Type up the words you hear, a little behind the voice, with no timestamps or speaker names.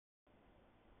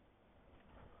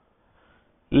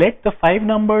Let the 5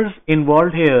 numbers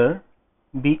involved here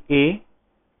be A,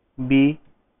 B,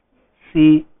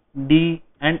 C, D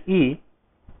and E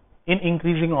in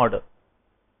increasing order.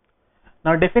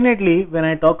 Now definitely when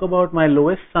I talk about my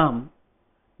lowest sum,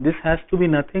 this has to be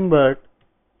nothing but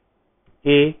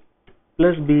A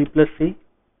plus B plus C,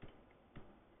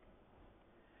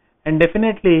 and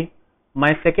definitely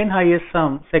my second lowest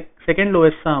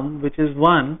sum, which is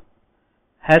 1,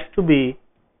 has to be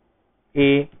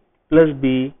A plus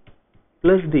B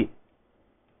plus D.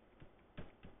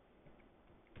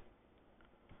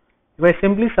 If I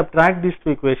simply subtract these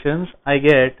two equations, I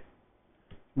get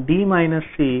D minus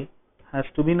C has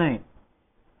to be 9.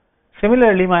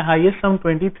 Similarly, my highest sum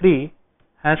 23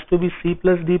 has to be C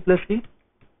plus D plus E,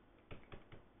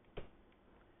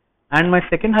 and my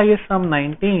second highest sum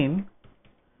 19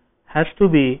 has to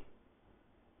be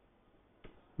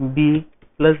B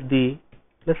plus D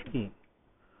plus E,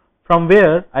 from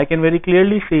where I can very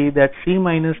clearly see that C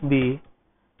minus B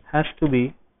has to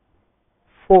be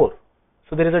 4.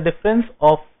 So there is a difference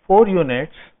of 4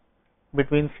 units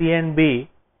between C and B,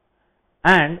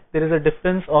 and there is a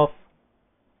difference of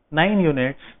 9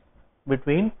 units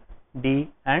between D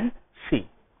and C.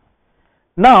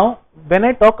 Now when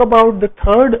I talk about the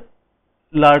third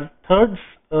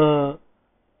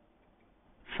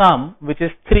sum, which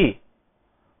is 3,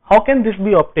 how can this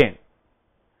be obtained?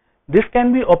 This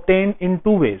can be obtained in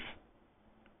two ways.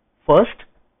 First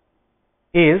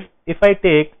is if I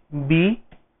take B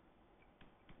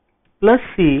plus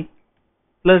C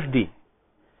plus D.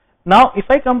 Now if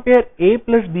I compare A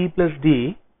plus B plus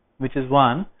D, which is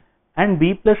 1, and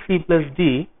B plus C plus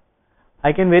D,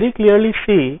 I can very clearly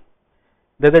see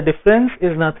that the difference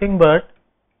is nothing but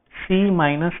C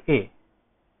minus A,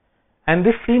 and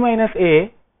this C minus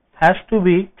A has to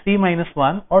be 3 minus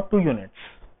 1 or 2 units.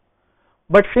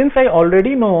 But since I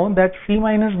already know that C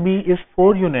minus B is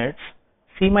 4 units,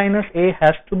 C minus A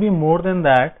has to be more than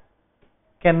that,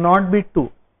 cannot be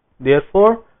 2.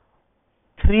 Therefore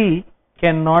 3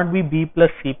 cannot be B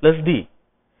plus C plus D.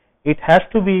 It has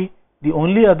to be the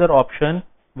only other option,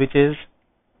 which is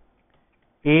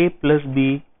A plus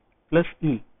B plus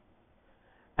E.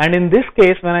 And in this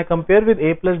case, when I compare with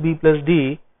A plus B plus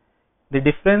D, the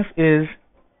difference is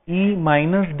E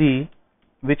minus D,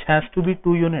 which has to be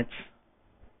 2 units.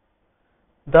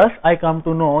 Thus I come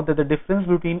to know that the difference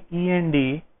between E and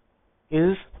D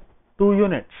is 2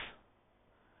 units.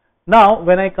 Now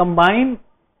when I combine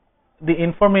the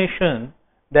information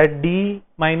that D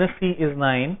minus C is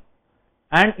 9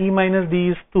 and E minus D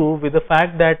is 2 with the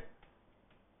fact that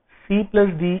C plus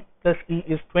D plus E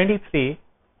is 23,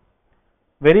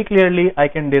 very clearly I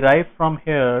can derive from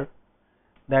here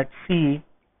that C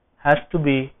has to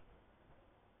be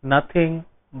nothing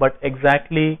but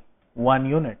exactly 1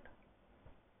 unit.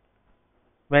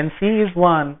 When C is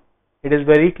 1, it is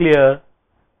very clear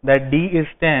that D is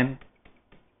 10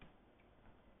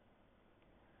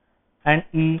 and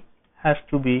E has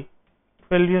to be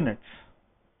 12 units.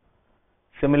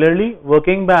 Similarly,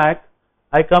 working back,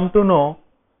 I come to know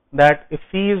that if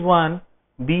C is 1,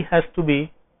 B has to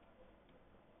be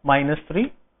minus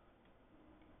 3,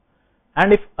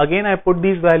 and if again I put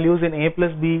these values in A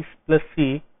plus B plus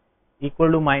C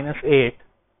equal to minus 8,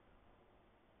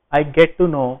 I get to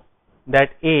know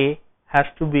that A has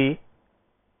to be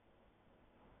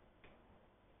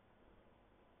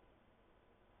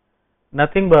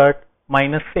nothing but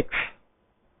minus 6.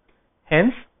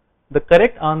 Hence the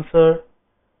correct answer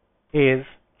is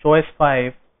choice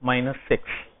 5, minus 6.